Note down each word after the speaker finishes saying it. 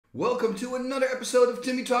Welcome to another episode of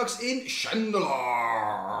Timmy Talks in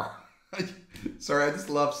Shandalar. Sorry, I just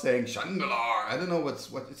love saying Shandalar. I don't know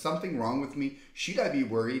what's something wrong with me. Should I be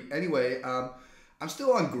worried? Anyway, I'm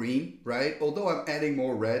still on green, right? Although I'm adding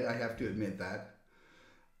more red, I have to admit that.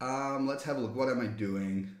 Let's have a look. What am I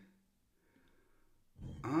doing?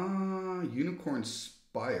 Unicorn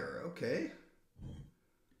Spire. Okay.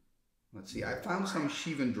 Let's see, I found some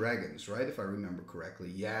Shivan Dragons, right? If I remember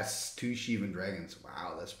correctly. Yes, 2 Shivan Dragons.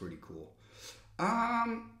 Wow, that's pretty cool.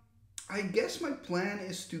 I guess my plan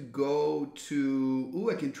is to go to...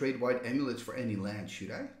 Ooh, I can trade white amulets for any land,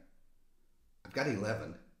 should I? I've got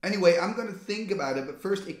 11. Anyway, I'm going to think about it, but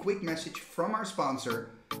first a quick message from our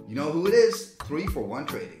sponsor. You know who it is? 3-for-1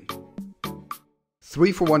 Trading.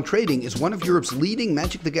 3-for-1 Trading is one of Europe's leading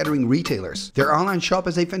Magic the Gathering retailers. Their online shop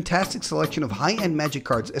has a fantastic selection of high-end Magic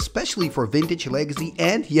cards, especially for vintage, legacy,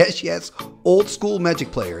 and yes, old school Magic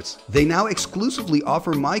players. They now exclusively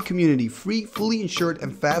offer my community free, fully insured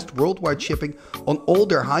and fast worldwide shipping on all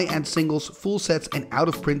their high-end singles, full sets, and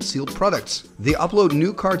out-of-print sealed products. They upload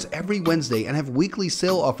new cards every Wednesday and have weekly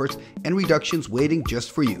sale offers and reductions waiting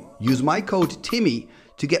just for you. Use my code TIMMY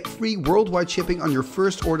to get free worldwide shipping on your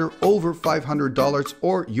first order over $500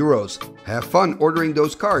 or euros. Have fun ordering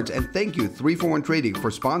those cards, and thank you 3-for-1 Trading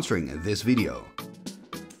for sponsoring this video.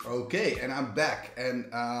 Okay, and I'm back, and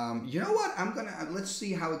you know what? Let's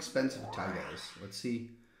see how expensive Taiga is. Let's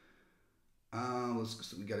see. We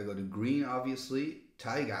gotta go to green, obviously.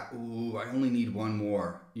 Taiga. Ooh, I only need one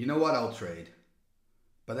more. You know what? I'll trade.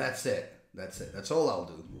 But that's it. That's all I'll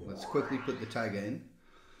do. Let's quickly put the Taiga in.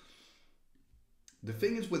 The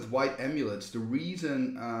thing is with white amulets, the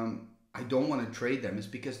reason I don't want to trade them is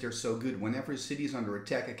because they're so good. Whenever a city is under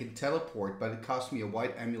attack, I can teleport, but it costs me a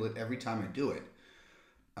white amulet every time I do it.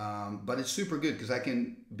 But it's super good because I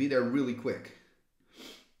can be there really quick.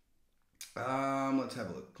 Let's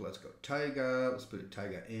have a look. Let's go Taiga. Let's put a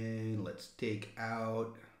Taiga in. Let's take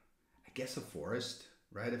out, I guess, a forest,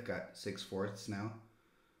 right? I've got 6 forests now.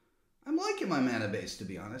 I'm liking my mana base, to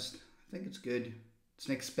be honest. I think it's good. It's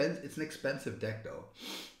an expensive deck, though.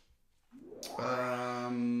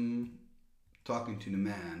 Talking to the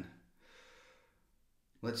man.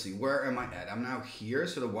 Let's see, where am I at? I'm now here,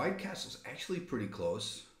 so the White Castle's actually pretty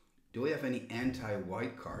close. Do I have any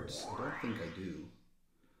anti-white cards? I don't think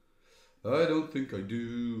I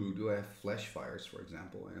do. Do I have Flash Fires, for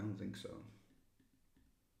example? I don't think so.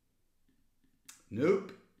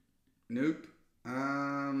 Nope.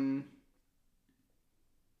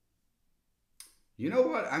 You know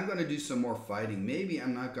what? I'm going to do some more fighting. Maybe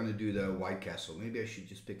I'm not going to do the White Castle. Maybe I should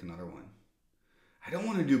just pick another one. I don't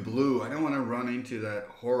want to do blue. I don't want to run into that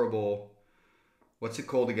horrible... What's it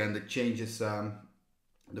called again? That changes the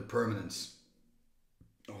permanence.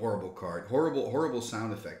 A horrible card. Horrible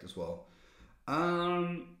sound effect as well.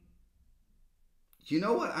 You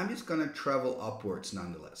know what? I'm just going to travel upwards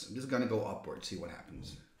nonetheless. I'm just going to go upwards, see what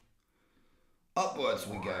happens. Upwards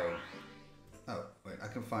we go. Oh, wait, I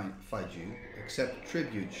can fight you. Accept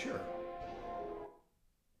tribute, sure.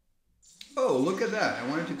 Oh, look at that. I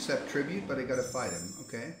wanted to accept tribute, but I gotta fight him.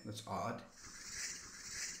 Okay, that's odd.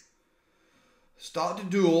 Start the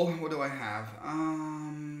duel. What do I have?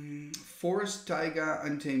 Forest, Taiga,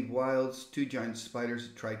 Untamed Wilds, 2 giant spiders, a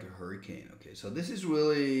Trike, a hurricane. Okay, so this is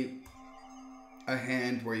really a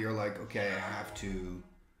hand where you're like, okay, I have to...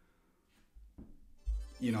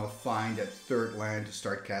 You know, find that 3rd land to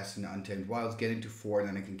start casting the Untamed Wilds, get into 4, and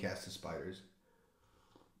then I can cast the spiders.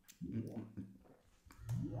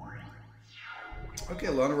 Okay,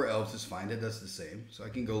 Llanowar Elves is fine. That does the same. So I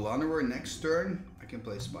can go Llanowar next turn. I can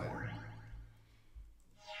play Spider.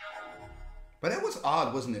 But that was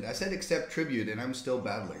odd, wasn't it? I said accept tribute, and I'm still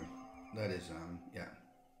battling. That is, yeah,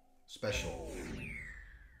 special.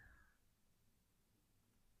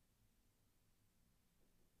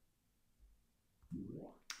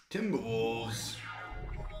 Timberwolves.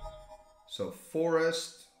 So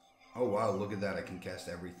forest. Oh wow, look at that. I can cast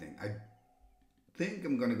everything. I think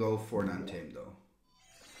I'm gonna go for an Untamed though.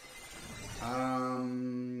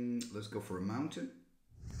 Let's go for a mountain.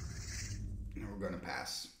 And we're gonna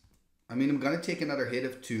pass. I mean, I'm gonna take another hit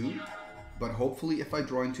of 2, but hopefully if I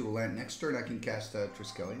draw into a land next turn, I can cast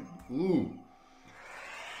Triskelion. Ooh.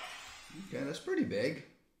 Okay, that's pretty big.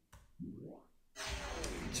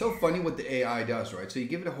 It's so funny what the AI does, right? So you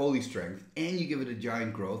give it a Holy Strength and you give it a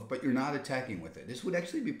Giant Growth, but you're not attacking with it. This would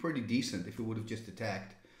actually be pretty decent if it would have just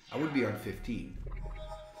attacked. I would be on 15.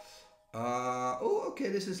 Oh, okay,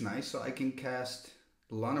 this is nice. So I can cast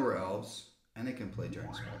Llanowar Elves and I can play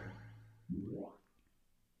Giant Spider.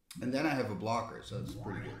 And then I have a blocker, so it's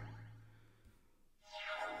pretty good.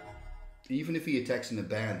 Even if he attacks in a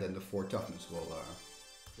band, then the 4 toughness will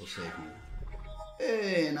will save me.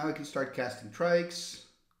 Hey, now I can start casting trikes.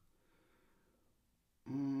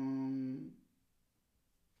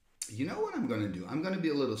 You know what I'm going to do? I'm going to be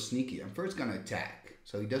a little sneaky. I'm first going to attack.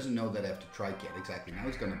 So he doesn't know that I have to trike yet. Exactly. Now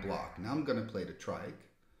he's going to block. Now I'm going to play the trike.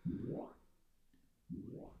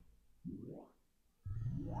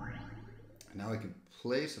 And now I can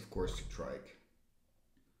place, of course, the trike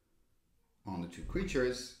on the two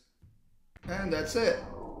creatures. And that's it.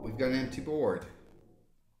 We've got an empty board.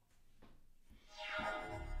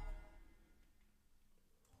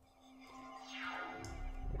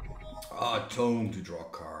 Tome to draw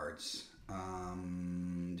cards.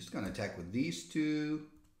 Just gonna attack with these two.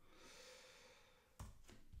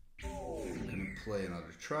 I'm gonna play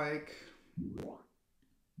another trike.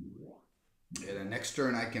 And then next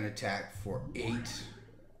turn I can attack for 8.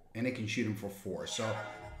 And I can shoot him for 4. So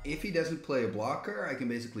if he doesn't play a blocker, I can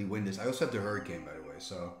basically win this. I also have the Hurricane, by the way.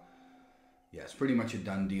 So yeah, it's pretty much a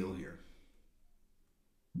done deal here.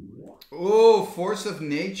 Oh, Force of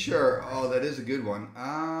Nature. Oh, that is a good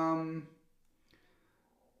one.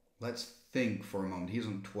 Let's think for a moment. He's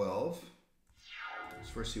on 12.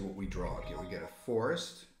 Let's first see what we draw. Okay, we get a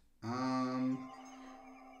Forest.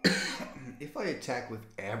 If I attack with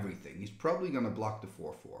everything, he's probably going to block the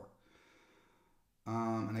 4/4.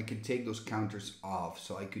 And I can take those counters off.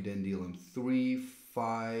 So I could then deal him 3,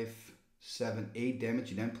 5, 7, 8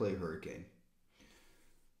 damage and then play Hurricane.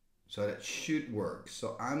 So that should work.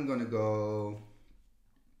 So I'm going to go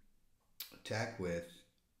attack with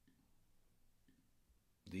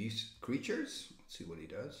these creatures. Let's see what he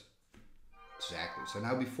does. Exactly. So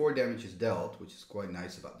now before damage is dealt, which is quite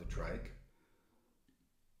nice about the trike.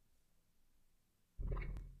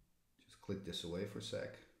 Just click this away for a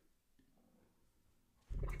sec.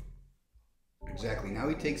 Exactly. Now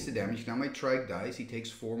he takes the damage. Now my trike dies. He takes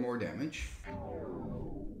 4 more damage.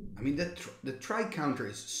 I mean, the trike counter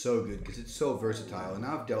is so good because it's so versatile. And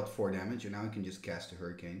now I've dealt 4 damage, and now I can just cast a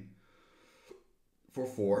Hurricane for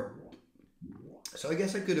 4. So I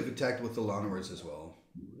guess I could have attacked with the Lanowars as well.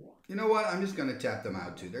 You know what? I'm just going to tap them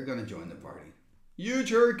out too. They're going to join the party. Huge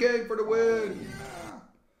Hurricane for the win! Yeah.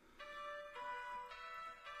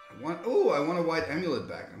 I want a white amulet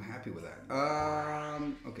back. I'm happy with that.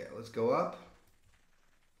 Okay, let's go up.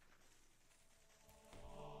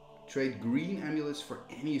 Trade green amulets for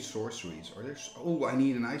any sorceries. Or there's I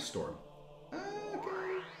need an Ice Storm.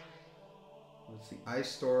 Okay. Let's see. Ice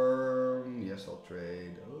Storm. Yes, I'll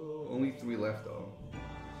trade. Oh, only 3 left though.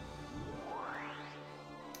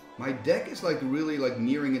 My deck is like really like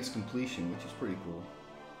nearing its completion, which is pretty cool.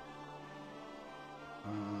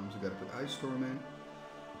 So I gotta put Ice Storm in.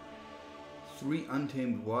 3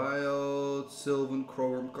 Untamed Wild, Sylvan,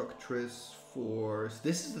 Crowworm, Cockatrice, Force.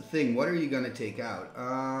 This is the thing. What are you gonna take out?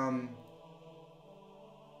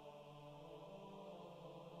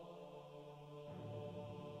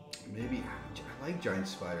 Maybe I like Giant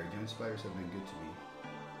Spider. Giant Spiders have been good to me.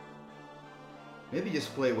 Maybe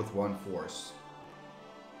just play with 1 Force.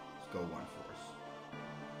 Let's go 1 Force.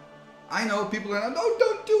 I know people are like, no,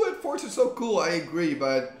 don't do it. Force is so cool. I agree,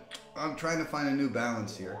 but I'm trying to find a new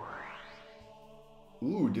balance here.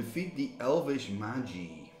 Ooh, defeat the Elvish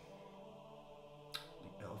Magi.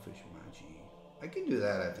 The Elvish Magi. I can do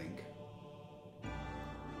that, I think.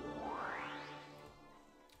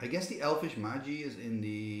 I guess the Elvish Magi is in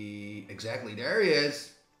the... Exactly, there he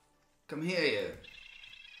is. Come here, you.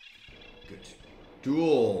 Good.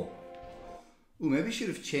 Duel. Ooh, maybe I should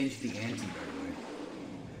have changed the ante, by the way.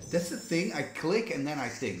 That's the thing, I click and then I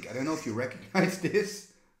think. I don't know if you recognize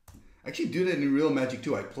this. I actually do that in real Magic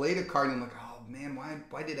too. I played a card and I'm like, oh man,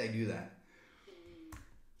 why did I do that?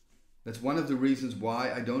 That's one of the reasons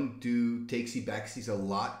why I don't do takesy backsies a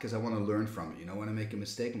lot, because I want to learn from it. You know, when I make a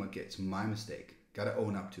mistake, I'm like, okay, it's my mistake. Gotta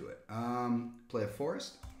own up to it. Play a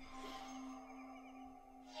Forest.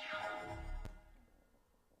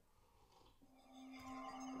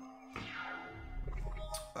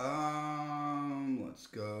 Let's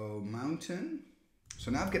go Mountain. So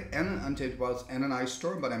now I've got an Untamed Wilds and an Ice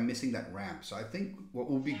Storm, but I'm missing that ramp. So I think what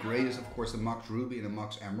will be great is, of course, a Mox Ruby and a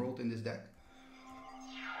Mox Emerald in this deck.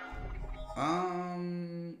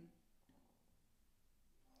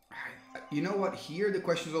 You know what? Here the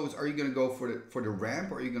question is always: are you going to go for the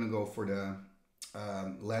ramp, or are you going to go for the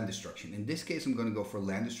land destruction? In this case, I'm going to go for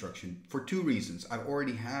land destruction for 2 reasons. I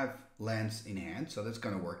already have lands in hand, so that's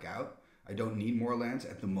going to work out. I don't need more lands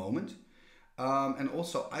at the moment. And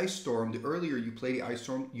also Ice Storm. The earlier you play the Ice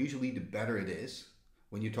Storm, usually the better it is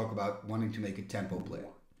when you talk about wanting to make a tempo play.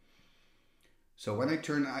 So when I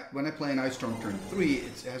play an Ice Storm turn 3,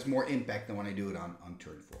 it has more impact than when I do it on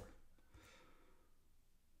turn 4.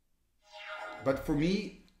 But for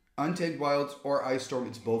me, Untamed Wilds or Ice Storm,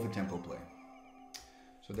 it's both a tempo play.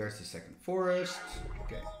 So there's the second forest.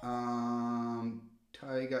 Okay.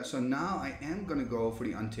 Taiga. So now I am gonna go for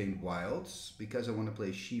the Untamed Wilds because I want to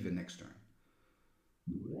play Shiva next turn.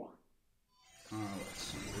 Let's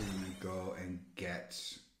see. We're gonna go and get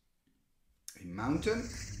a mountain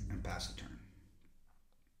and pass a turn.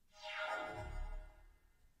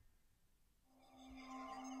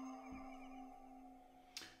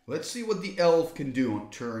 Let's see what the elf can do on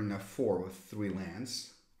turn 4 with 3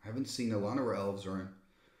 lands. I haven't seen a lot of our elves or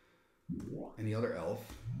any other elf.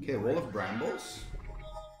 Okay, Wall of Brambles.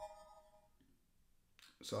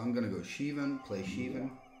 So I'm gonna go Shivan, play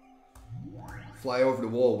Shivan. Fly over the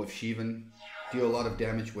wall with Shivan. Deal a lot of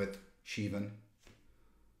damage with Shivan.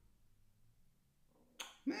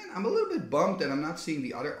 Man, I'm a little bit bummed that I'm not seeing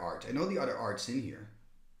the other art. I know the other art's in here.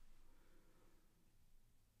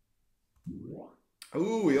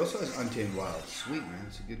 Ooh, he also has Untamed Wild. Sweet, man.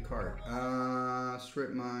 It's a good card.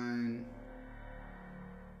 Strip Mine.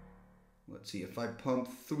 Let's see. If I pump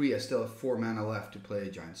 3, I still have 4 mana left to play a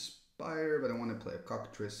Giant Spider, but I want to play a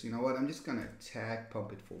Cockatrice. You know what? I'm just going to attack,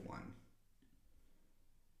 pump it for 1.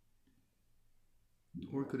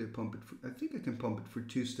 Or could I pump it for... I think I can pump it for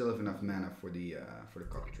 2. Still have enough mana for the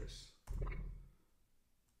Cockatrice.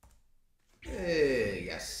 Hey,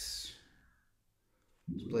 yes.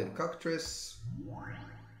 Let's play the Cockatrice.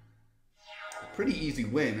 Pretty easy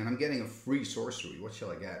win, and I'm getting a free sorcery. What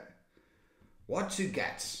shall I get? What to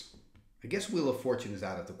get? I guess Wheel of Fortune is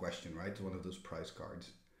out of the question, right? It's one of those prize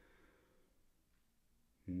cards.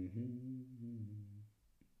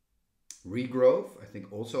 Regrowth, I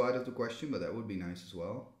think also out of the question, but that would be nice as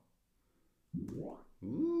well.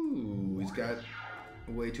 Ooh, he's got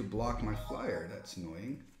a way to block my flyer. That's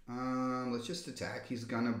annoying. Let's just attack. He's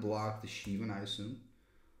gonna block the Shivan, I assume.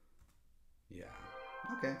 Yeah.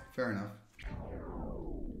 Okay, fair enough.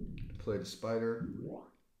 Play the spider.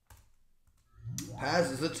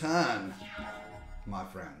 Passes the turn, my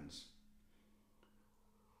friends.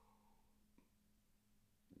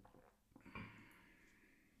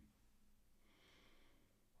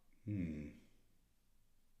 Hmm.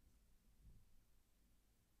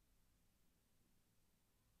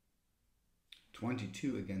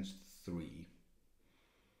 $22 against 3.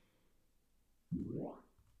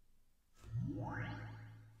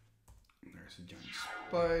 There's a giant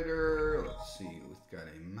spider. Let's see, we've got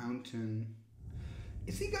a mountain.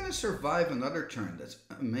 Is he gonna survive another turn? That's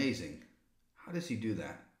amazing. How does he do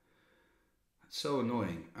that? That's so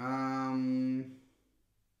annoying. I'm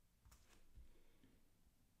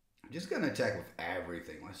just gonna attack with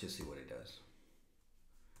everything. Let's just see what he does.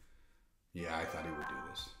 Yeah, I thought he would do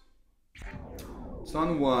this. It's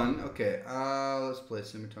on 1. Okay, let's play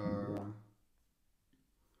Scimitar.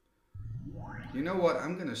 You know what?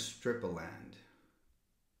 I'm gonna strip a land.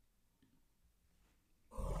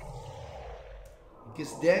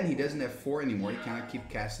 Because then he doesn't have 4 anymore. He cannot keep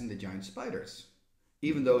casting the giant spiders.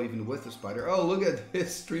 Even though, even with the spider... Oh, look at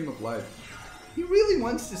his stream of life. He really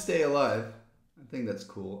wants to stay alive. I think that's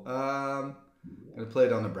cool. I'm gonna play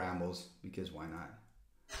it on the Brambles, because why not?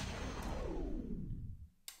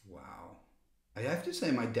 Wow. I have to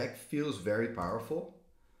say, my deck feels very powerful.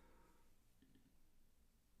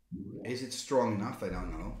 Is it strong enough? I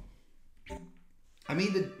don't know. I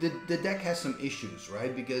mean, the deck has some issues,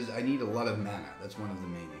 right? Because I need a lot of mana. That's one of the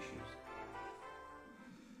main issues.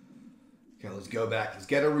 Okay, let's go back. Let's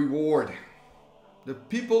get a reward. The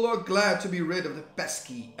people are glad to be rid of the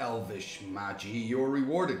pesky Elvish Magi you're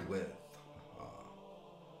rewarded with.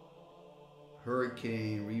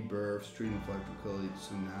 Hurricane, Rebirth, Stream of Life, Tranquility,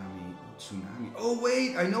 Tsunami. Oh,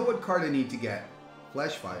 wait! I know what card I need to get.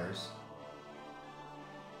 Flash Fires.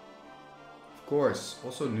 Of course.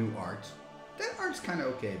 Also new art. That art's kind of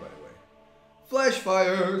okay, by the way. Flash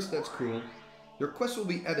Fires! That's cool. Your quest will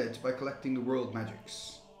be added by collecting the world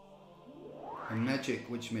magics. A magic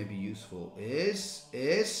which may be useful is...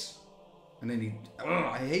 And then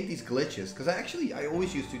I hate these glitches, because I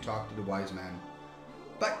always used to talk to the wise man.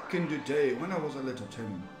 Back in the day, when I was a little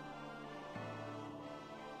Timmy.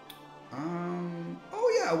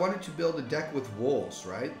 Oh yeah, I wanted to build a deck with walls,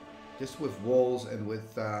 right? Just with walls and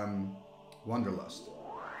with Wanderlust.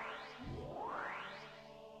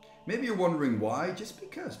 Maybe you're wondering why. Just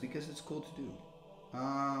because it's cool to do.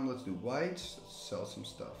 Let's do white. Let's sell some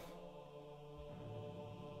stuff.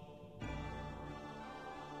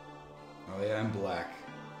 Oh yeah, I'm black.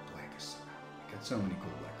 Black is... I got so many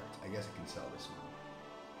cool black cards. I guess I can sell this one.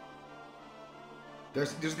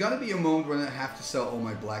 There's got to be a moment when I have to sell all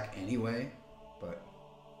my black anyway, but...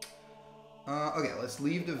 okay, let's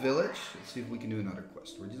leave the village. Let's see if we can do another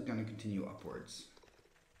quest. We're just going to continue upwards.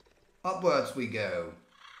 Upwards we go.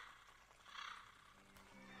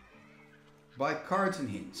 Buy cards and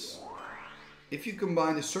hints. If you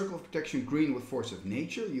combine the Circle of Protection green with Force of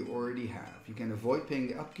Nature, you already have. You can avoid paying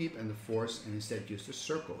the upkeep and the force and instead use the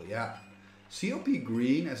circle. Yeah. COP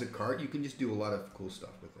green as a card, you can just do a lot of cool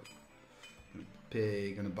stuff with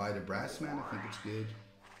it. Gonna buy the Brass Man, I think it's good.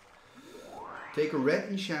 Take a red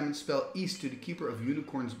enchantment spell east to the Keeper of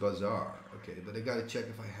Unicorn's Bazaar. Okay, but I gotta check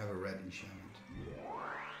if I have a red enchantment.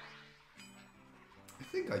 I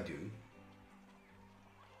think I do.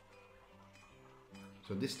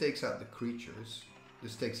 So this takes out the creatures.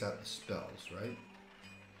 This takes out the spells, right?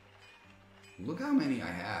 Look how many I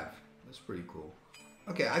have. That's pretty cool.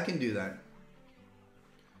 Okay, I can do that.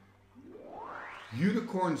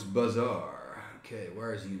 Unicorn's Bazaar. Okay,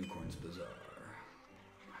 where is Unicorn's Bazaar?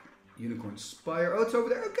 Unicorn Spire. Oh, it's over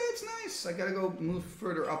there. Okay, it's nice. I gotta go move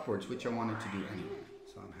further upwards, which I wanted to do anyway.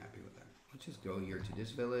 So I'm happy with that. Let's just go here to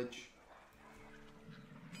this village.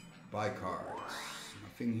 Buy cards.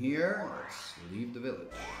 Nothing here. Let's leave the village.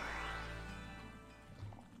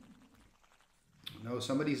 No,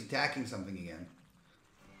 somebody's attacking something again.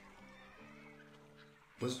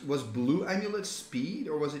 Was blue amulet speed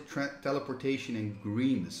or was it teleportation and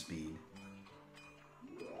green the speed?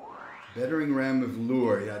 Battering Ram with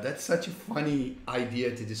Lure. Yeah, that's such a funny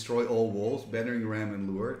idea to destroy all walls. Battering Ram and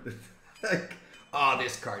Lure. Like, oh,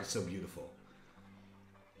 this card is so beautiful.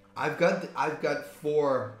 I've got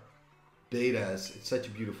 4 betas. It's such a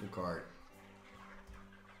beautiful card.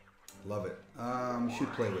 Love it.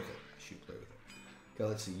 Should play with it. Should play with it. Okay,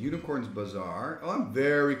 let's see. Unicorn's Bazaar. Oh, I'm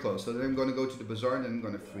very close. So then I'm going to go to the Bazaar and then I'm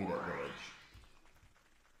going to free that village.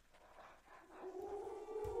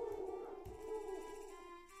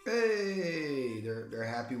 Hey, they're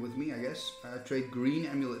happy with me, I guess. Trade green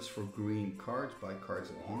amulets for green cards. Buy cards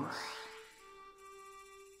and hints.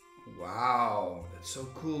 Wow, that's so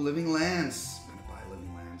cool. Living Lands. I'm gonna buy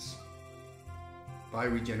Living Lands. Buy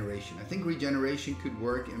regeneration. I think regeneration could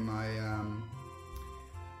work in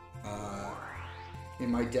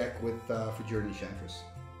my deck with for Journey Enchantress.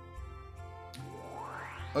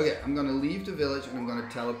 Okay, I'm gonna leave the village and I'm gonna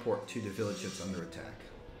teleport to the village that's under attack.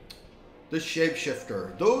 The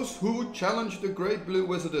Shapeshifter. Those who challenge the Great Blue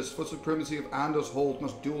Wizardess for supremacy of Anders Holt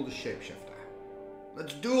must duel the Shapeshifter.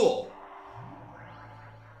 Let's duel!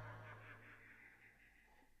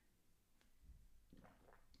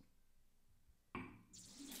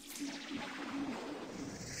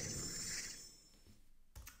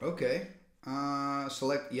 Okay.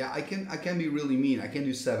 Select. Yeah, I can be really mean. I can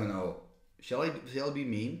do 7-0. Shall I be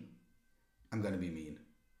mean? I'm gonna be mean.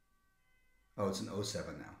 Oh, it's an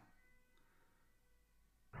 0-7 now.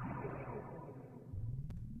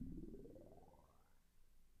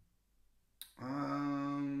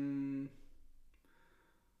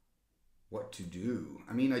 What to do?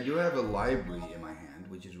 I mean, I do have a library in my hand,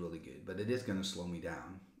 which is really good, but it is going to slow me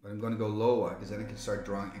down. But I'm going to go Loa, because then I can start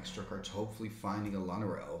drawing extra cards, hopefully finding a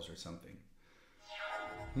Lunara Elves or something.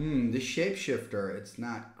 The Shapeshifter, it's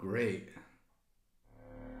not great.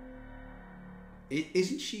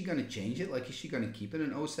 Isn't she going to change it? Like, is she going to keep it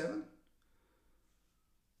in 07?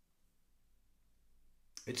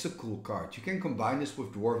 It's a cool card. You can combine this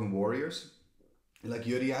with Dwarven Warriors. Like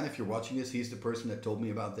Yurian, if you're watching this, he's the person that told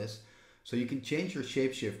me about this. So you can change your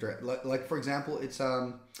Shapeshifter. Like for example, it's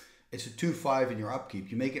a 2/5 in your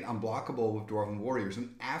upkeep. You make it unblockable with Dwarven Warriors.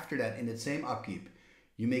 And after that, in the same upkeep,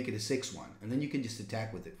 you make it a 6/1. And then you can just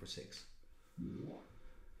attack with it for 6.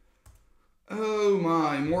 Oh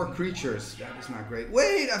my, more creatures. That is not great.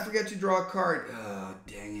 Wait, I forgot to draw a card. Oh,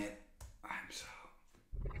 dang it. I'm so...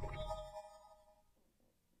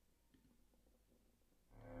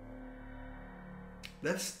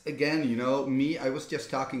 That's, again, you know, me, I was just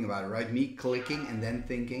talking about it, right? Me clicking and then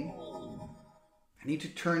thinking. I need to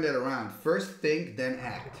turn that around. First think, then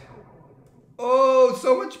act. Oh,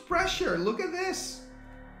 so much pressure. Look at this.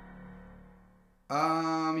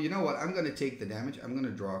 You know what? I'm going to take the damage. I'm going to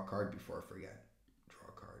draw a card before I forget. Draw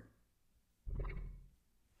a card.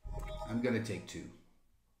 I'm going to take 2.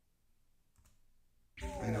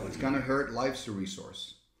 I know, it's going to hurt. Life's a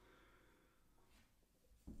resource.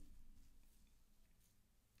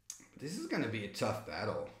 This is going to be a tough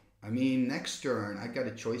battle. I mean, next turn, I got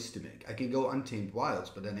a choice to make. I can go Untamed Wilds,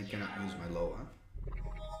 but then I cannot use my Loa.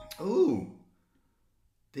 Ooh.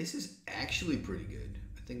 This is actually pretty good.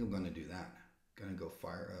 I think I'm going to do that. I'm going to go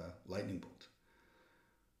fire a Lightning Bolt.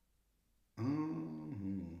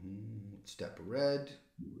 Step a red.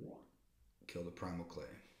 Kill the Primal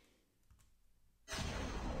Clay.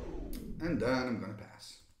 And then I'm going to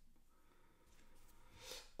pass.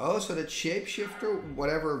 Oh, so that Shapeshifter,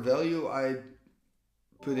 whatever value I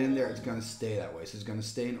put in there, it's going to stay that way. So it's going to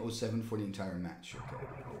stay in 07 for the entire match.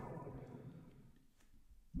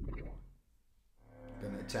 Okay.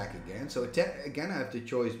 attack again. So again, I have the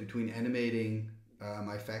choice between animating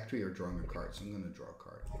my factory or drawing a card. So I'm going to draw a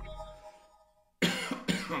card.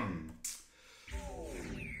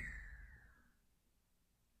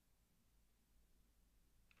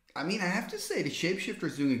 I mean, I have to say the Shapeshifter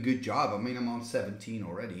is doing a good job. I mean, I'm on 17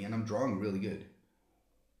 already, and I'm drawing really good.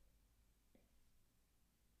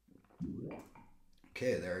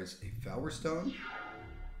 Okay, there's a Flower Stone.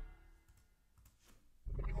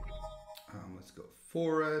 Let's go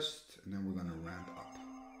Forest, and then we're going to ramp up.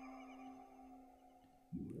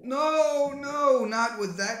 No, no, not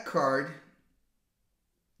with that card.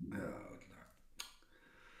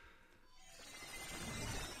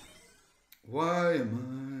 Why am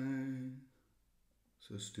I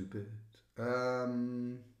so stupid? We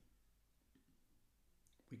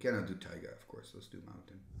cannot do Taiga, of course. Let's do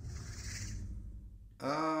Mountain.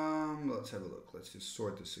 Let's have a look. Let's just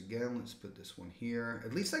sort this again. Let's put this one here.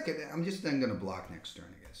 At least I'm just then gonna block next turn,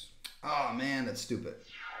 I guess. Oh man, that's stupid.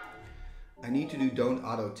 I need to do don't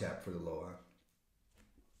auto tap for the Loa.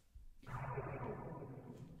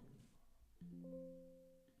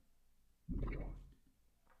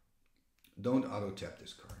 Don't auto tap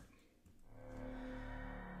this card.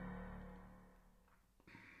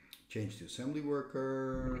 Change to assembly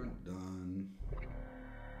worker. Done.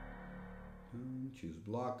 Choose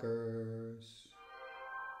blockers.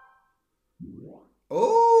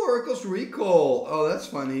 Oh, Urkel's Recall. Oh, that's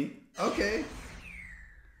funny. Okay.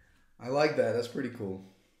 I like that. That's pretty cool.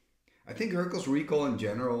 I think Urkel's Recall in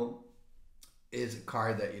general is a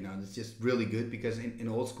card that, you know, it's just really good because in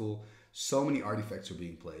old school, so many artifacts are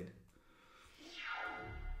being played.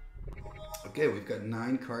 Okay, we've got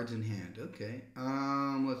 9 cards in hand. Okay.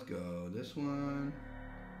 Let's go. This one.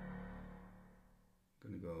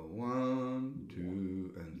 Gonna go 1,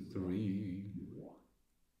 2, and 3.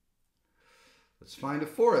 Let's find a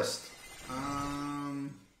forest.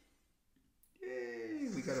 Yay,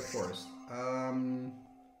 we got a forest. I'm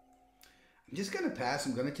just gonna pass.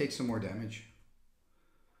 I'm gonna take some more damage.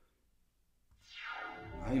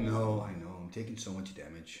 I know. I'm taking so much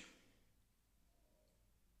damage.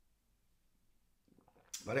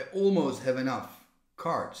 But I almost have enough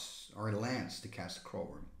cards or lands to cast a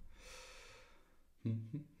Crowworm.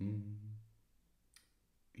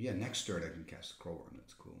 Yeah, next turn I can cast a Crowworm.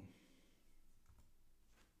 That's cool.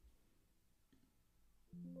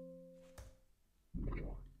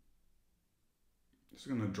 Just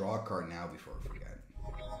gonna draw a card now before I forget.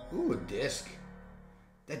 Ooh, a disc.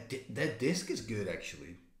 That disc is good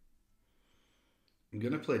actually. I'm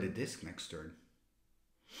gonna play the disc next turn.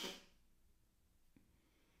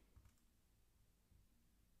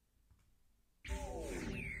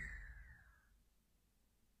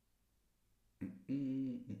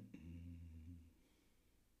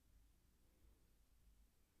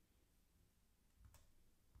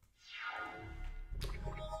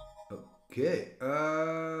 Okay,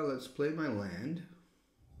 let's play my land.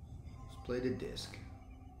 Let's play the disc.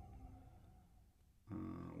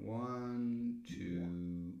 1,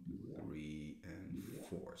 2, 3, and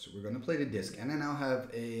 4. So we're gonna play the disc, and I now have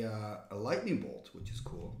a lightning bolt, which is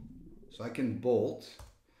cool. So I can bolt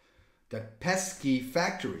that pesky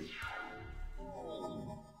factory.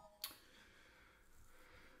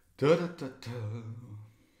 Da, da, da, da.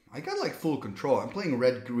 I got like full control. I'm playing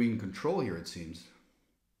red-green control here, it seems.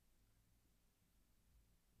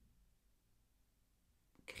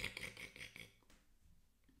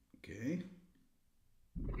 Okay.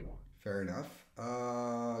 Fair enough.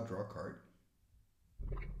 Draw a card.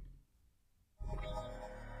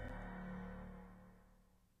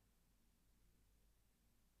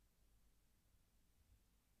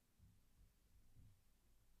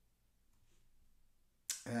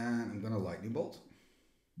 And I'm gonna lightning bolt.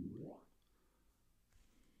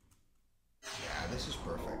 Yeah, this is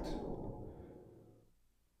perfect.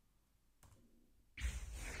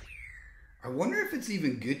 I wonder if it's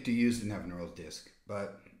even good to use the Nevinyrral's disc,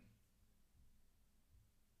 but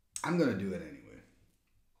I'm gonna do it anyway.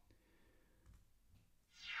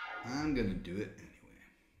 I'm gonna do it anyway.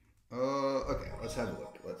 Okay, let's have a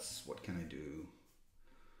look. What can I do?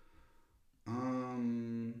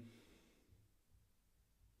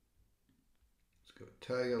 Let's go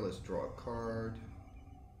Taiga, let's draw a card.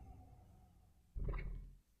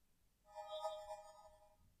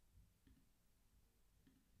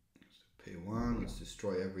 Let's pay 1, let's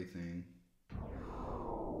destroy everything.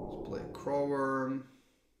 Let's play a Crowworm.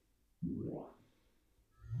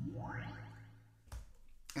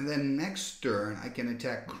 And then next turn, I can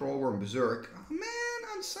attack Crowworm Berserk. Oh man,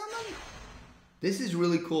 Unsummon! This is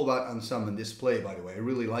really cool about Unsummon, this play, by the way. I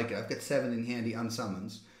really like it. I've got 7 in handy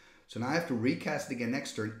Unsummons. So now I have to recast it again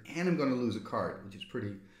next turn, and I'm going to lose a card, which is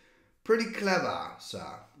pretty clever. So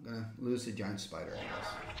I'm going to lose the Giant Spider, I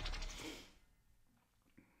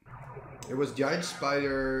guess. It was Giant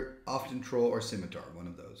Spider, often Troll, or Scimitar, one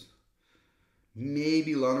of those.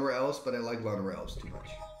 Maybe Llanowar Elves, but I like Llanowar Elves too much.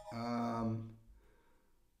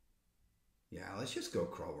 Yeah, let's just go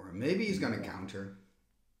Crawlworm. Maybe he's going to counter.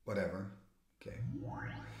 Whatever. Okay.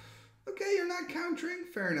 Okay, you're not countering.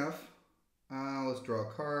 Fair enough. Let's draw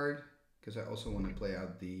a card, because I also want to play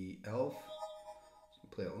out the Elf. So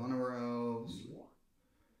play out Llanowar Elves.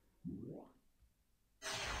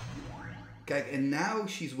 Okay, and now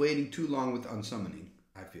she's waiting too long with unsummoning,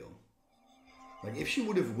 I feel. Like, if she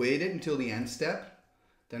would have waited until the end step,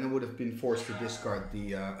 then I would have been forced to discard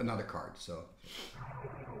the another card, so...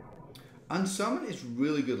 Unsummon is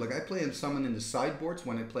really good. Like, I play Unsummon in the sideboards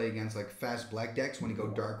when I play against, like, fast black decks, when you go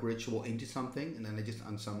Dark Ritual into something, and then I just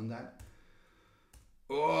unsummon that.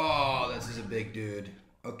 Oh, this is a big dude.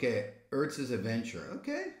 Okay, Urza's Adventure.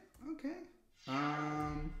 Okay, okay.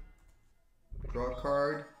 Draw a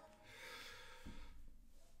card.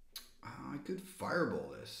 I could Fireball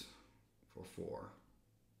this for 4.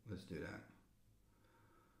 Let's do that.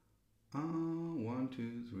 1,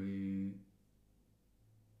 2, 3...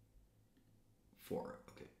 4.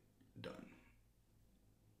 Okay, done.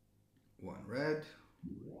 1 red.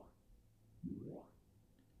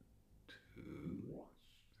 2,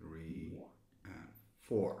 3, and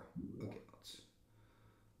 4. Okay,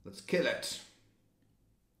 let's kill it.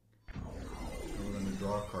 And we're gonna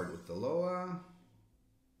draw a card with the Loa.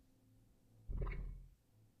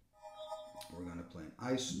 We're gonna play an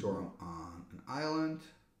Ice Storm on an island.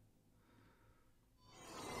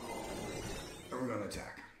 And we're gonna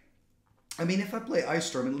attack. I mean, if I play Ice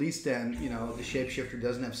Storm, at least then, you know, the Shapeshifter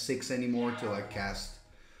doesn't have 6 anymore to, like, cast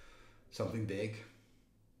something big.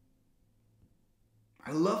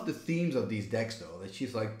 I love the themes of these decks, though, that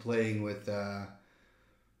she's, like, playing with the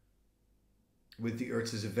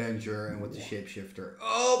Urza's Avenger and with the Shapeshifter.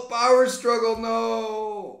 Oh, Power Struggle,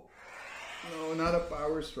 no! No, not a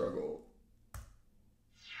Power Struggle.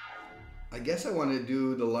 I guess I want to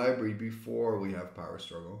do the library before we have Power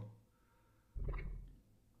Struggle.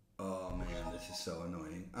 Oh man, this is so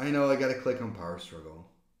annoying. I know I gotta click on Power Struggle.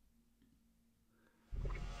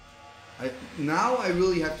 Now I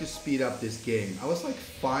really have to speed up this game. I was like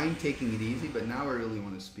fine taking it easy, but now I really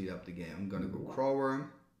want to speed up the game. I'm gonna go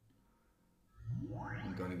Crawlworm.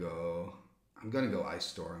 I'm gonna go Ice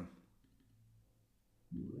Storm.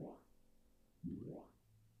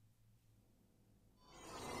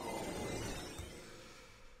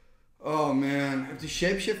 Oh man, if the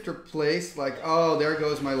Shapeshifter plays, like, oh, there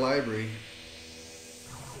goes my library.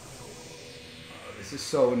 Oh, this is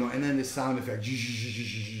so annoying. And then the sound effect.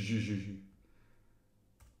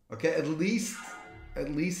 Okay, at least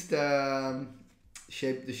the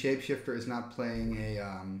Shapeshifter is not playing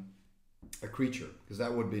a creature, because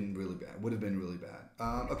that would have been really bad. Would have been really bad.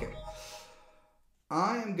 Okay,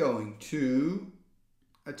 I am going to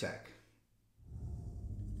attack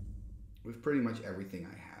with pretty much everything I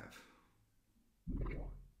have.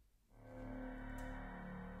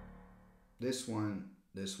 This one,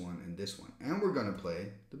 and this one. And we're going to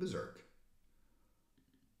play the Berserk.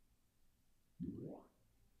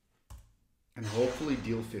 And hopefully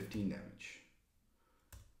deal 15 damage.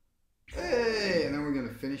 Hey! And then we're going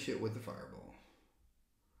to finish it with the Fireball.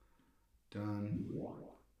 Done.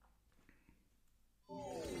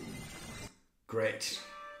 Great.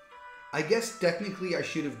 I guess technically I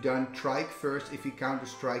should have done Trike first. If you counter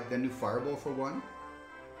Strike, then do Fireball for 1.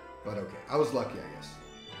 But okay, I was lucky, I guess.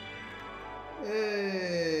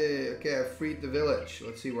 Hey, okay, I freed the village.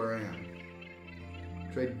 Let's see where I am.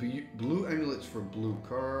 Trade blue amulets for blue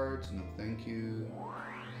cards. No, thank you.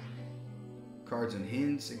 Cards and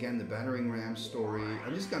hints. Again, the battering ram story.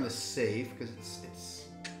 I'm just gonna save because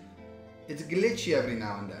it's glitchy every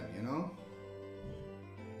now and then, you know.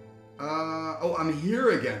 Oh, I'm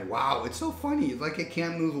here again. Wow, it's so funny. It's like I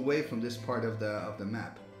can't move away from this part of the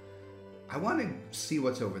map. I want to see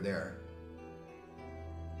what's over there.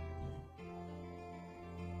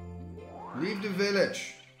 Leave the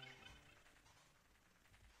village.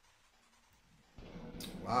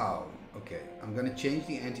 Wow. Okay, I'm gonna change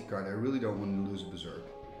the anti-card. I really don't want to lose a Berserk.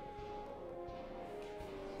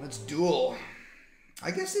 Let's duel.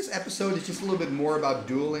 I guess this episode is just a little bit more about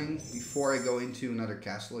dueling before I go into another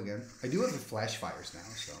castle again. I do have the flash fires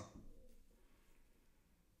now, so.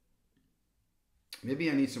 Maybe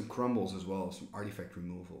I need some crumbles as well, some artifact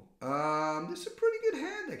removal. This is a pretty good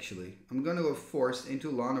hand, actually. I'm gonna go forced into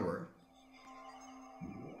Llanowar.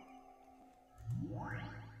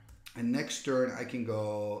 And next turn I can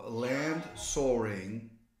go land, Soul Ring,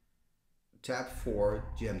 tap 4,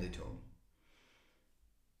 Gem the Tome.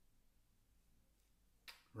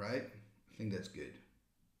 Right? I think that's good.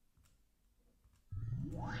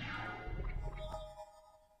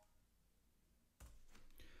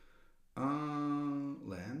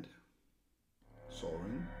 Land. Sol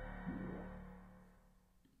Ring.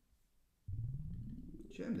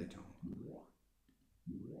 Gem the Tome.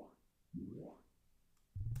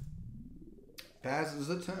 Passes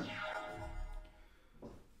the turn.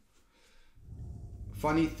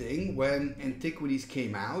 Funny thing, when Antiquities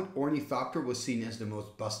came out, Ornithopter was seen as the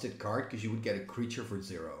most busted card because you would get a creature for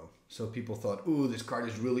 0. So people thought, ooh, this card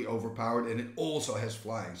is really overpowered, and it also has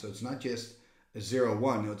flying. So it's not just a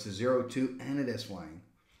 0/1, no, it's a 0/2 and it has flying.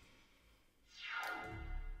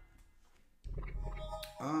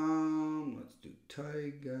 Let's do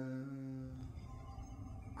Taiga.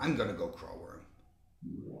 I'm gonna go Crawlworm.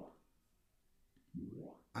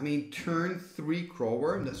 I mean, turn 3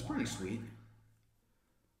 Crawlworm, that's pretty sweet.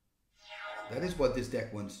 That is what this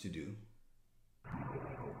deck wants to do.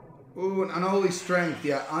 Ooh, an Unholy Strength.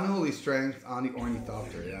 Yeah, Unholy Strength on the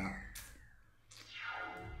Ornithopter, yeah.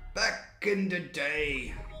 Back in the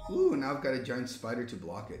day. Ooh, now I've got a giant spider to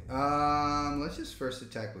block it. Let's just first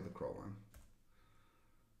attack with the Crawlworm.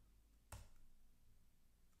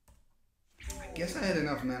 I guess I had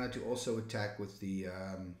enough mana to also attack with the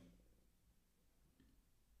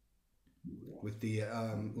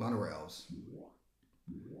Llanowar Elves.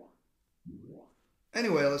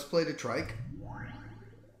 Anyway, let's play the Trike.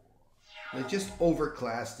 Let's just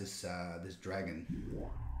overclass this this dragon.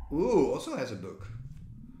 Ooh, also has a book.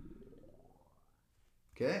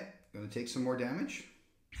 Okay, gonna take some more damage.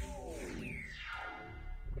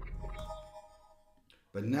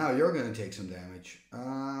 But now you're gonna take some damage.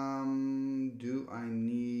 Do I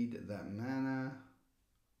need that mana?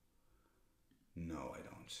 No, I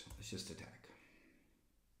don't. Let's just attack.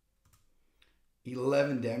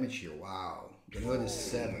 11 damage here. Wow. Gonna go to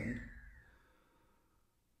 7.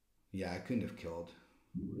 Yeah, I couldn't have killed.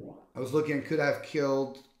 I was looking, I could have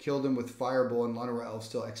killed him with Fireball and Llanowar Elf,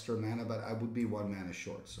 still extra mana, but I would be 1 mana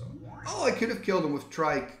short, so. Oh, I could have killed him with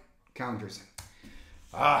Trike counters.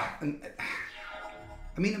 I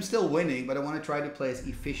mean, I'm still winning, but I want to try to play as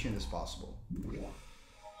efficient as possible.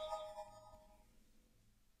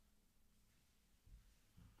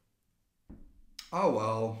 Oh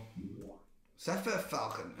well. Sapphire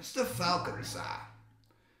Falcon. It's the Falcon, sir.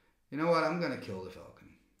 You know what? I'm gonna kill the Falcon.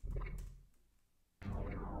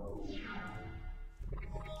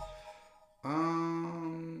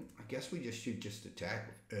 I guess we just should just attack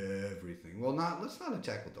with everything. Well, let's not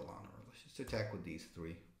attack with the Llanowar. Let's just attack with these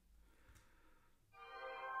 3.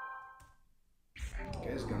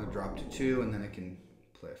 Okay, it's gonna drop to 2, and then I can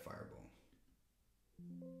play a Fireball.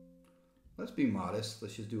 Let's be modest.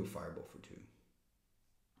 Let's just do a Fireball for 2.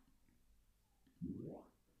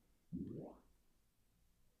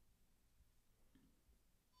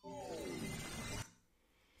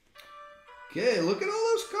 Okay, look at all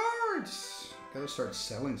those cards. Gotta start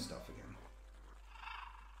selling stuff again.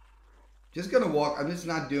 Just gonna walk. I'm just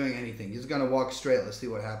not doing anything. Just gonna walk straight. Let's see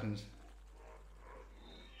what happens.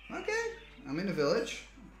 Okay, I'm in the village.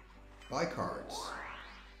 Buy cards.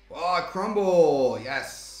 Oh, Crumble.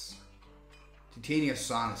 Yes. Titania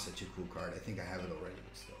Sun is such a cool card. I think I have it already,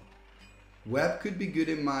 but still. Web could be good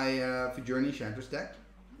in my Fajorni Enchantress deck.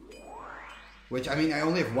 Which, I mean, I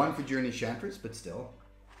only have 1 Fajorni Enchantress, but still.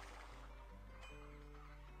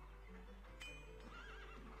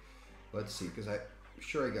 Let's see, because I'm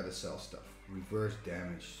sure I gotta sell stuff. Reverse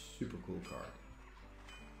damage, super cool card.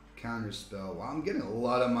 Counter spell. Wow, I'm getting a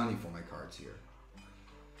lot of money for my cards here.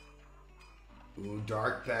 Ooh,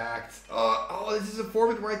 Dark Pact. Oh, this is a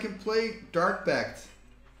format where I can play Dark Pact.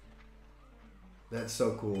 That's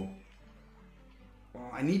so cool.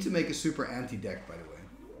 Oh, I need to make a super anti-deck, by the way.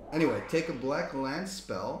 Anyway, take a black land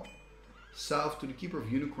spell. South to the Keeper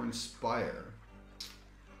of Unicorn Spire.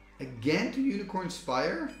 Again to Unicorn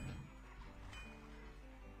Spire?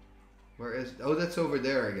 Where is... Oh, that's over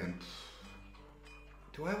there again.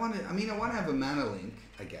 Do I want to... I mean, I want to have a mana link,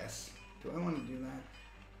 I guess. Do I want to do that?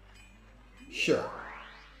 Sure.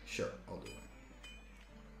 Sure, I'll do it.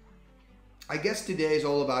 I guess today is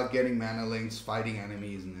all about getting mana links, fighting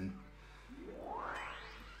enemies, and then...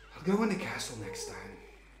 I'll go in the castle next time.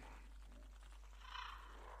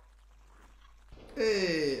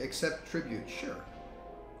 Hey, accept tribute, sure.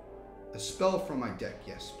 A spell from my deck,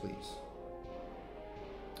 yes, please.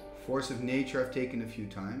 Force of Nature I've taken a few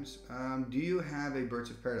times. Do you have a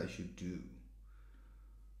Birds of Paradise? You do.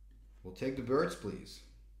 We'll take the birds, please.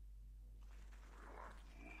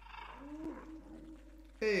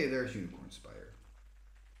 Hey, there's Unicorn Spire.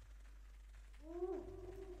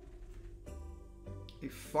 A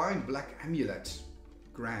fine black amulet.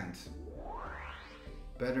 Grand.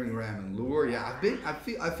 Battering ram and lure. Yeah, I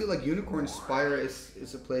feel like Unicorn Spire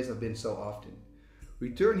is a place I've been so often.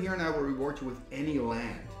 Return here and I will reward you with any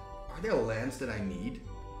land. Are there lands that I need?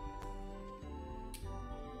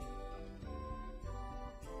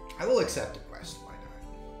 I will accept the quest. Why not?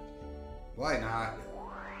 Why not?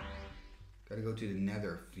 Gotta go to the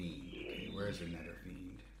Nether Fiend. Okay, where's the Nether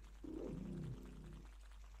Fiend?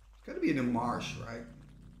 It's gotta be in the marsh, right?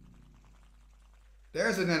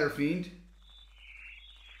 There's a Nether Fiend.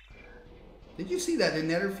 Did you see that? The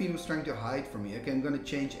Nether Fiend was trying to hide from me. Okay, I'm gonna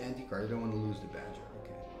change anti-card. I don't want to lose the badger.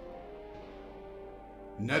 Okay.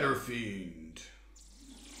 Nether Fiend.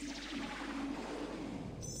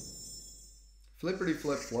 Flipperty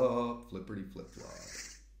flip flop. Flipperty flip flop.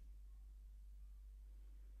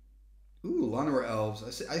 Ooh, Llanowar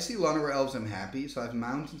Elves. I see Llanowar Elves, I'm happy. So I have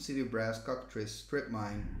Mountain, City of Brass, Cockatrice, Strip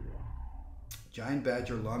Mine, Giant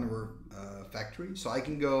Badger, Llanowar Factory. So I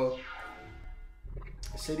can go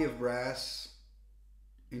City of Brass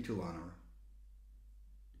into Llanowar.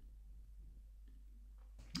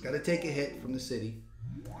 Gotta take a hit from the city.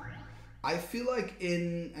 I feel like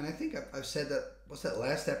and I think I've said that, what's that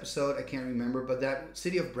last episode? I can't remember, but that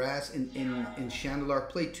City of Brass in Shandalar,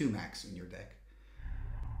 play 2 max in your deck.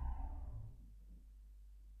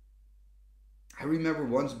 I remember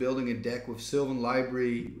once building a deck with Sylvan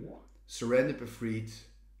Library, Surrender Befried,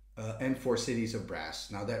 and 4 Cities of Brass.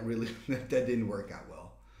 Now that really, that didn't work out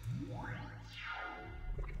well.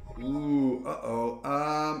 Ooh, uh-oh.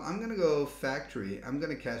 I'm gonna go Factory. I'm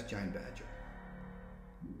gonna cast Giant Badger.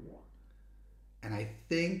 And I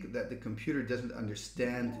think that the computer doesn't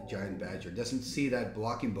understand Giant Badger, doesn't see that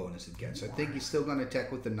blocking bonus it gets. So I think he's still gonna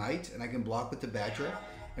attack with the Knight, and I can block with the Badger.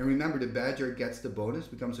 And remember, the Badger gets the bonus,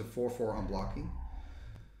 becomes a 4/4 on blocking.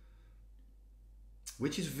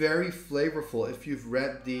 Which is very flavorful if you've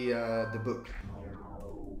read the book.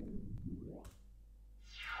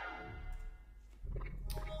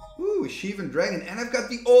 Ooh, Shivan Dragon. And I've got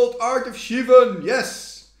the old art of Shivan.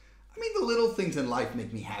 Yes. I mean, the little things in life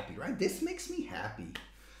make me happy, right? This makes me happy.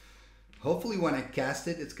 Hopefully when I cast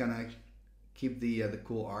it, it's going to keep the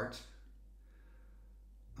cool art.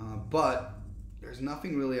 But there's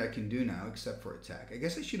nothing really I can do now except for attack. I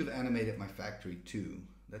guess I should have animated my factory too.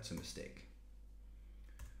 That's a mistake.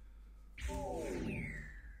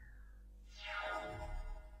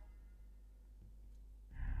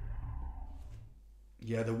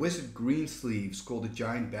 Yeah, the Wizard Greensleeves called the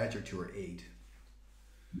Giant Badger to her aid.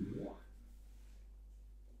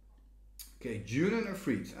 Okay, Junon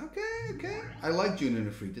Efreet. Okay. I like Junon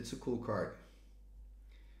Efreet. It's a cool card.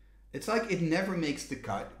 It's like it never makes the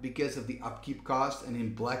cut because of the upkeep cost, and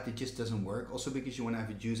in black it just doesn't work. Also because you want to have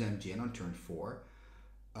a Juice MGN on turn 4.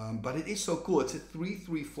 But it is so cool. It's a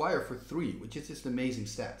 3/3 flyer for 3, which is just amazing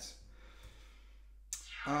stats.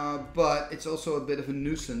 But it's also a bit of a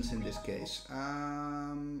nuisance in this case.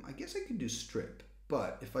 I guess I could do Strip,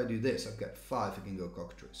 but if I do this, I've got 5. I can go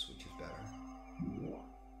Cockatrice, which is better.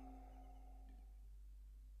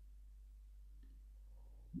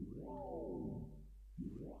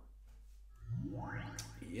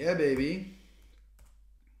 Yeah, baby.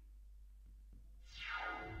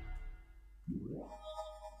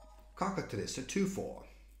 Cockatrice, a 2/4.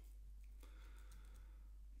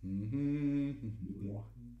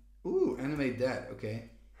 Ooh, animate that. Okay.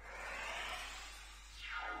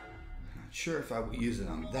 Not sure if I would use it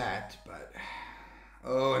on that, but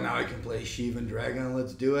oh, now I can play Shivan Dragon.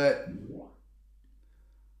 Let's do it.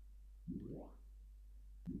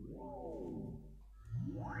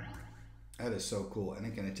 That is so cool, and I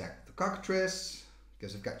can attack the Cockatrice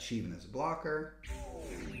because I've got Shivan as a blocker.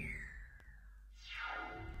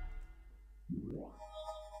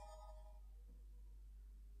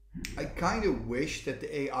 I kind of wish that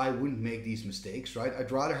the AI wouldn't make these mistakes, right?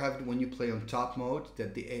 I'd rather have it when you play on top mode,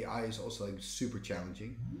 that the AI is also like super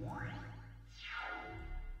challenging.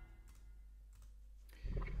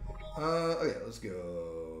 Okay, let's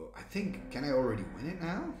go. I think, can I already win it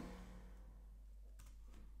now?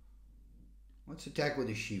 Let's attack with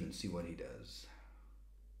the Shivan, see what he does.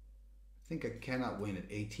 I think I cannot win it.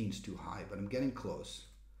 18's too high, but I'm getting close.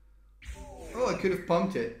 Oh, I could have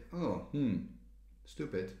pumped it. Oh,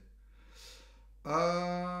 stupid.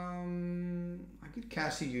 I could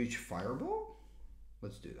cast a huge fireball.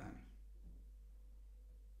 Let's do that.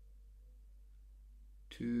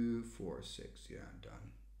 2, 4, 6. Yeah,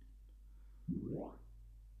 done.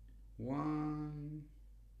 1,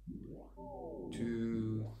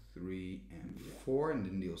 2, 3, and 4, and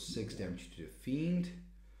then deal 6 damage to the Fiend.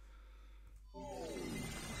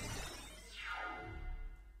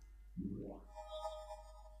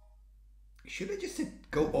 Should I just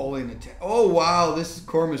go all in attack? Oh wow, this is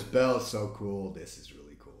Cormus Bell. Is so cool. This is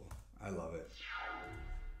really cool. I love it.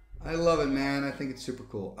 I love it, man. I think it's super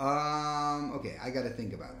cool. Okay, I gotta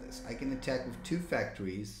think about this. I can attack with 2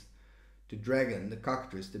 factories. The dragon, the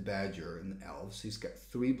cockatrice, the badger, and the elves. He's got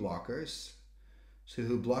 3 blockers. So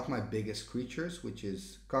he'll block my biggest creatures, which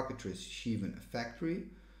is cockatrice, Shivan, a factory.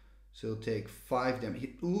 So he'll take 5 damage.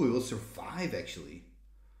 Ooh, he'll survive actually.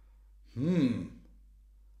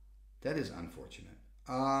 That is unfortunate.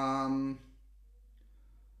 You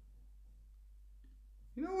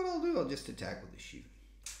know what I'll do? I'll just attack with the Shivan.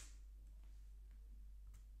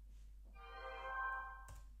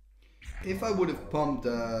 If I would have pumped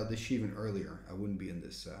the Shivan earlier, I wouldn't be in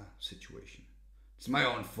this situation. It's my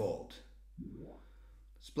own fault.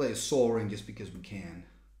 Let's play a Soul Ring just because we can.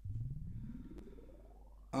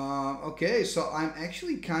 Okay, so I'm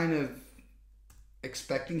actually kind of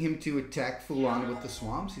expecting him to attack full on with the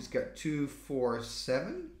swamps. He's got 2, 4,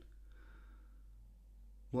 7.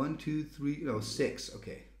 1, 2, 3, no, 6.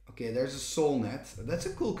 Okay. Okay, there's a Soul Net. That's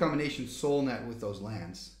a cool combination, Soul Net with those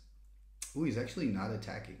lands. Ooh, he's actually not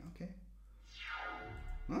attacking. Okay.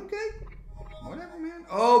 Okay. Whatever, man.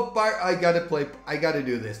 Oh, I gotta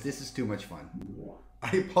do this. This is too much fun.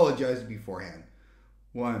 I apologize beforehand.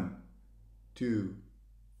 1, 2,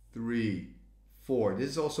 3, 4. This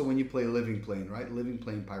is also when you play Living Plane, right? Living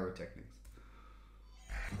Plane Pyrotechnics.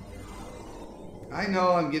 I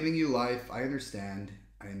know I'm giving you life. I understand.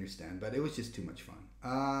 But it was just too much fun.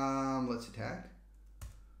 Let's attack.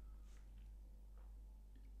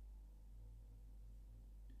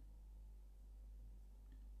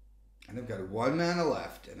 And I've got 1 mana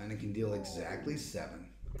left, and then I can deal exactly 7,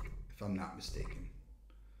 if I'm not mistaken.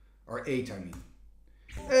 Or 8, I mean.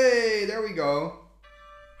 Hey, there we go.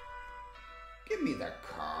 Give me the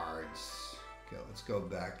cards. Okay, let's go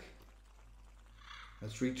back.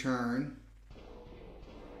 Let's return.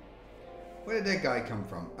 Where did that guy come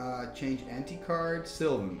from? Change anti-card,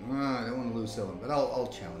 Sylvan. I don't want to lose Sylvan, but I'll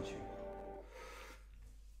challenge you.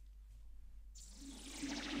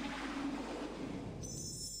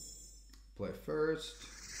 Play first.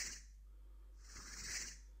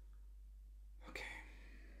 Okay.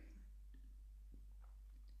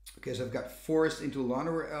 Okay, so I've got Forest into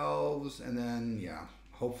Lanowar Elves, and then, yeah,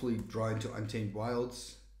 hopefully draw into Untamed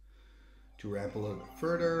Wilds to ramp a little bit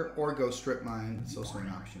further, or go Strip Mine. It's also an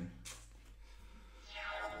option.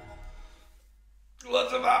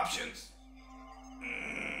 Lots of options.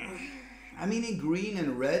 I mean, in green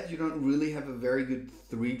and red, you don't really have a very good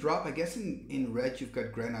 3-drop. I guess in red you've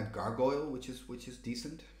got Granite Gargoyle, which is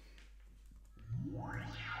decent.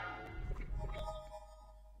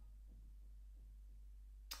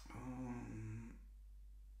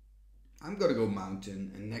 I'm gonna go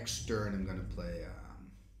Mountain, and next turn I'm gonna play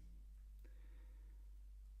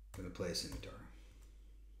a Scimitar,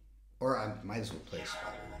 or I might as well play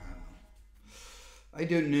Spider. I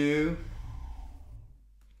don't know.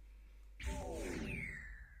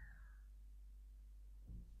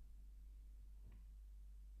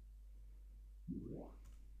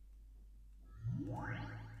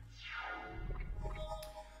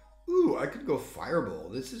 Ooh, I could go Fireball.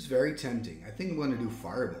 This is very tempting. I think I'm going to do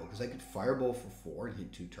Fireball because I could Fireball for 4 and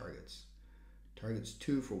hit 2 targets. Targets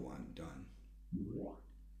 2 for 1. Done.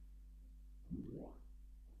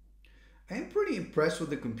 I am pretty impressed with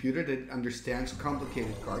the computer that understands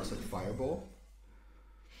complicated cards like Fireball.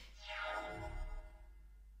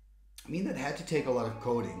 I mean, that had to take a lot of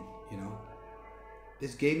coding, you know.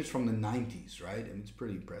 This game is from the 90s, right? I mean, it's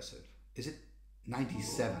pretty impressive. Is it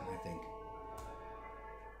 97, I think?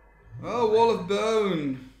 Oh, Wall of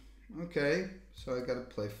Bone. Okay, so I gotta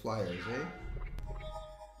play Flyers, eh?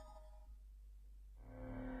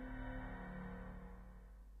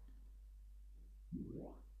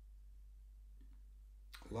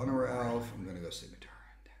 Lanowar Elf, I'm gonna go Scimitar.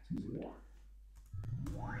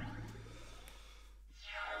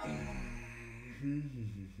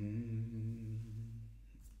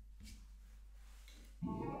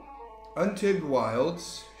 Untamed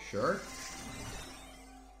Wilds, sure.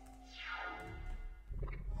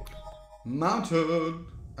 Mountain.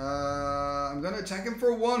 I'm gonna attack him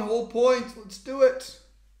for 1 whole point. Let's do it.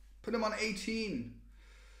 Put him on 18.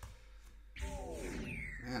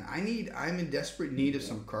 Man, I'm in desperate need of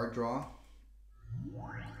some card draw.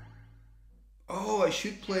 Oh, I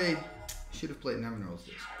should have played Neverno's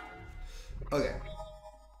Disc. Okay.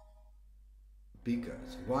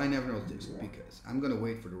 Because, why Neverno's Disc? Because I'm gonna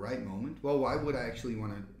wait for the right moment. Well, why would I actually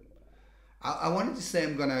want to? I wanted to say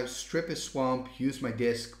I'm gonna strip a swamp, use my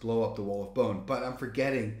disc, blow up the Wall of Bone, but I'm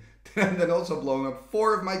forgetting that I'm then also blowing up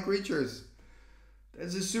 4 of my creatures.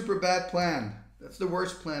 That's a super bad plan. That's the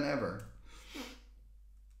worst plan ever.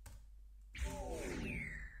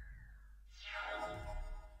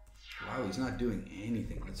 he's not doing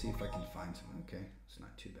anything. Let's see if I can find some. Okay, it's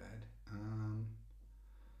not too bad.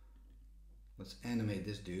 Let's animate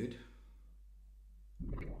this dude.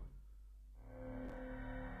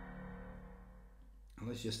 And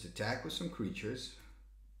let's just attack with some creatures.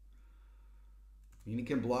 I mean, he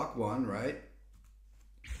can block one, right?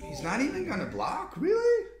 He's not even gonna block,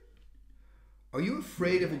 really? Are you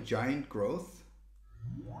afraid of a giant growth?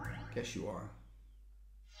 Guess you are.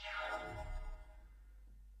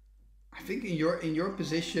 I think in your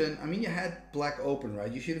position, I mean, you had black open,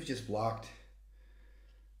 right? You should have just blocked.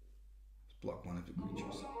 Let's block one of the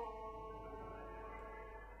creatures.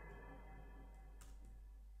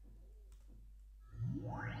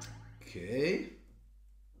 Okay.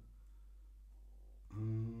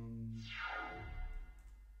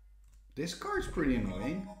 This card's pretty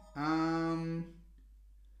annoying.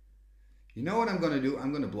 You know what I'm gonna do?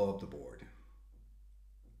 I'm gonna blow up the board.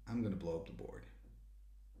 I'm gonna blow up the board.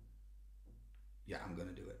 Yeah, I'm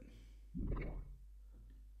gonna do it.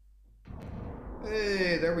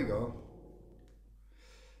 Hey, there we go.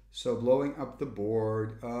 So blowing up the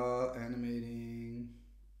board, animating.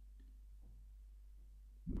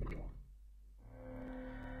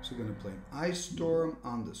 So we're gonna play an Ice Storm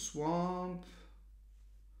on the swamp.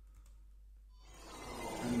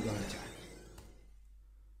 And I'm gonna attack.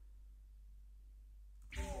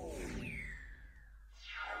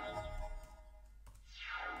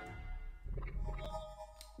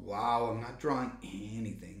 Wow, I'm not drawing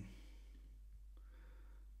anything.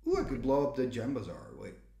 Ooh, I could blow up the Gem Bazaar.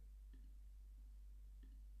 Wait.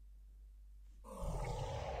 Gonna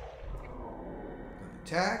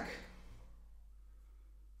attack.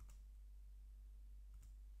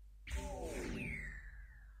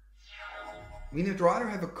 I mean, I'd rather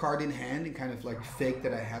have a card in hand and kind of like fake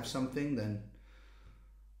that I have something than,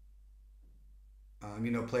 you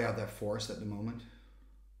know, play out that force at the moment.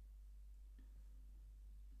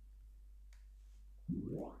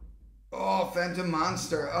 Oh, Phantom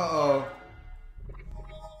Monster. Uh-oh.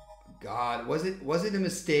 God, was it a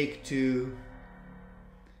mistake to...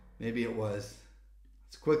 Maybe it was.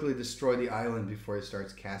 Let's quickly destroy the island before he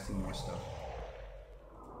starts casting more stuff.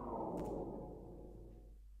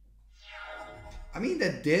 I mean,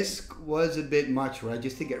 the disc was a bit much, right?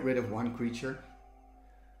 Just to get rid of one creature.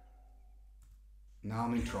 Now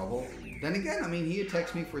I'm in trouble. Then again, I mean, he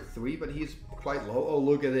attacks me for 3, but he's quite low. Oh,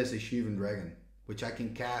 look at this, a Shivan Dragon, which I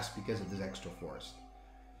can cast because of this extra force.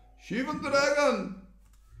 Shivan Dragon!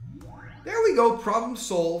 There we go, problem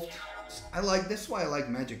solved. I like, that's why I like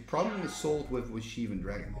Magic. Problem is solved with Shivan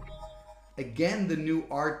Dragon. Again, the new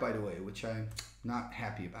art, by the way, which I'm not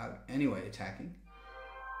happy about. Anyway, attacking.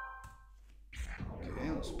 Okay,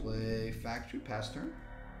 let's play Factory, pass turn.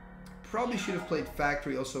 Probably should have played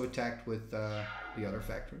Factory, also attacked with the other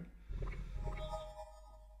Factory.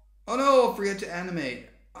 Oh no, I forget to animate.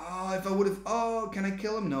 Oh, if I would have... Oh, can I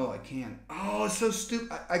kill him? No, I can't. Oh, it's so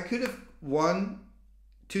stupid. I could have won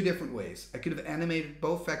 2 different ways. I could have animated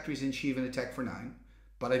both Factories in Shivan attack for 9,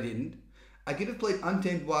 but I didn't. I could have played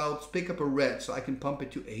Untamed Wilds, pick up a red so I can pump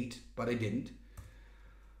it to 8, but I didn't.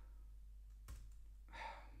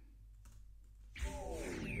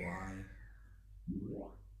 Why?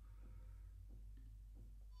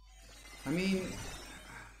 I mean...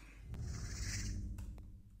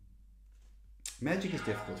 Magic is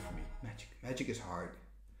difficult for me. Magic is hard.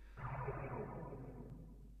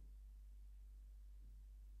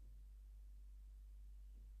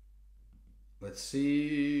 Let's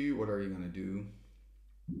see. What are you gonna do?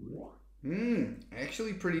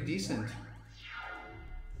 Actually pretty decent.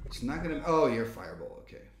 It's not gonna... Oh, you're Fireball.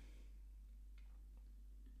 Okay.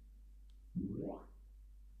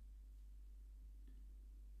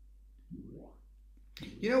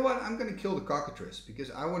 You know what? I'm gonna kill the Cockatrice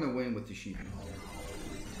because I want to win with the Shivan.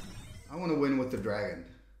 I want to win with the Dragon.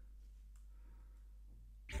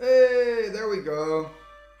 Hey, there we go.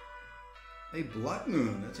 A Blood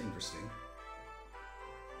Moon. That's interesting.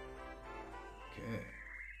 Okay.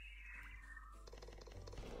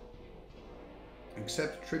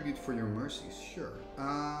 Accept tribute for your mercies. Sure.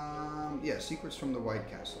 Yeah, Secrets from the White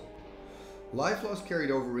Castle. Life loss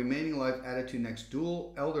carried over, remaining life added to next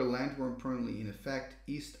duel. Elder Landworm permanently in effect,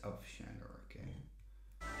 east of Shandalar. Okay.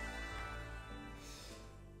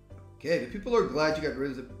 Okay, the people are glad you got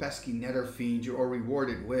rid of the pesky Nether Fiend you are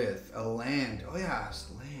rewarded with a land. Oh yeah,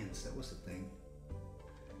 it's lands. That was the thing.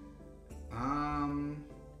 Island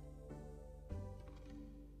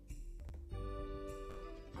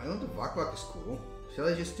of Vakvak is cool. Shall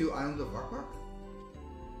I just do Island of Vakvak?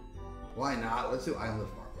 Why not? Let's do Island of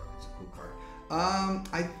Vakvak. It's a cool card.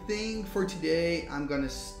 I think for today I'm gonna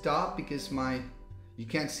stop because my You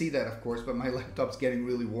can't see that, of course, but my laptop's getting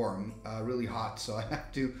really warm, really hot, so I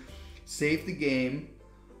have to save the game,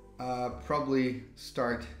 probably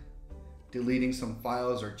start deleting some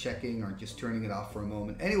files or checking or just turning it off for a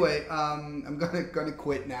moment. Anyway, I'm gonna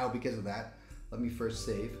quit now because of that. Let me first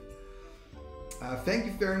save. Thank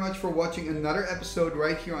you very much for watching another episode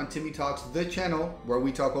right here on Timmy Talks, the channel where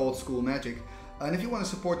we talk old school Magic. And if you want to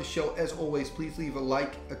support the show, as always, please leave a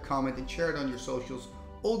like, a comment, and share it on your socials.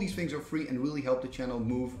 All these things are free and really help the channel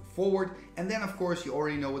move forward. And then, of course, you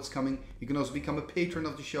already know what's coming. You can also become a patron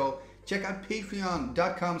of the show. Check out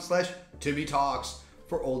patreon.com/TimmyTalks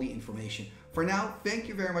for all the information. For now, thank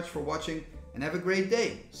you very much for watching and have a great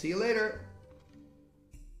day. See you later.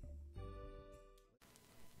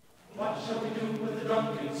 What shall we do with the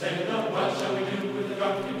drunken sailor? What shall we do with the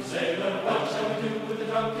drunken sailor? What shall we do with the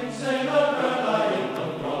drunken sailor? Early in the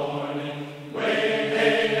morning, way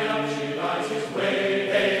hey up she rises, way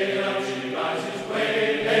hey up she rises,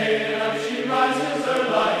 way hey up she rises.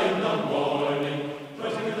 Early in the morning,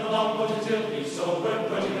 put him in the longboat until he's sober.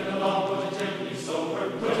 Put him in the longboat until he's sober.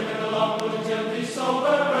 Put him in the longboat until he's sober.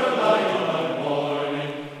 Early in the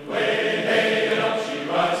morning, way hey up she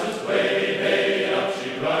rises, way hey up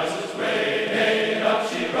she rises.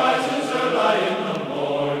 She rises early in the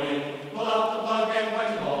morning. Pull out the plug and wet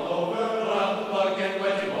him all over. Pull out the plug and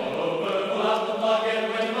wet him all over. Pull out the plug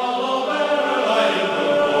and wet him all over. Early in the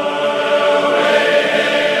morning.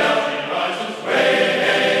 Way up she rises.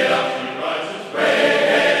 Way up she rises.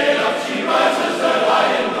 Way up she rises early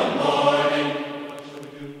in the morning. What shall we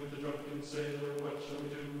do with the drunken sailor? What shall we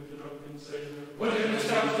do with the drunken sailor? Put him in the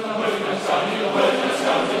scouts to the hood, my son. Put him in the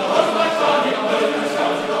scouts to the hood, my son. Put him in the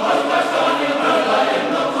scouts to the hood, my son.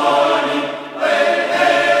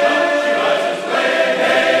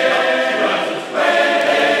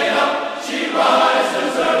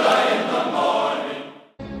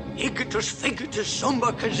 Igitus, figitus,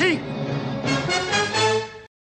 sumba, kazee.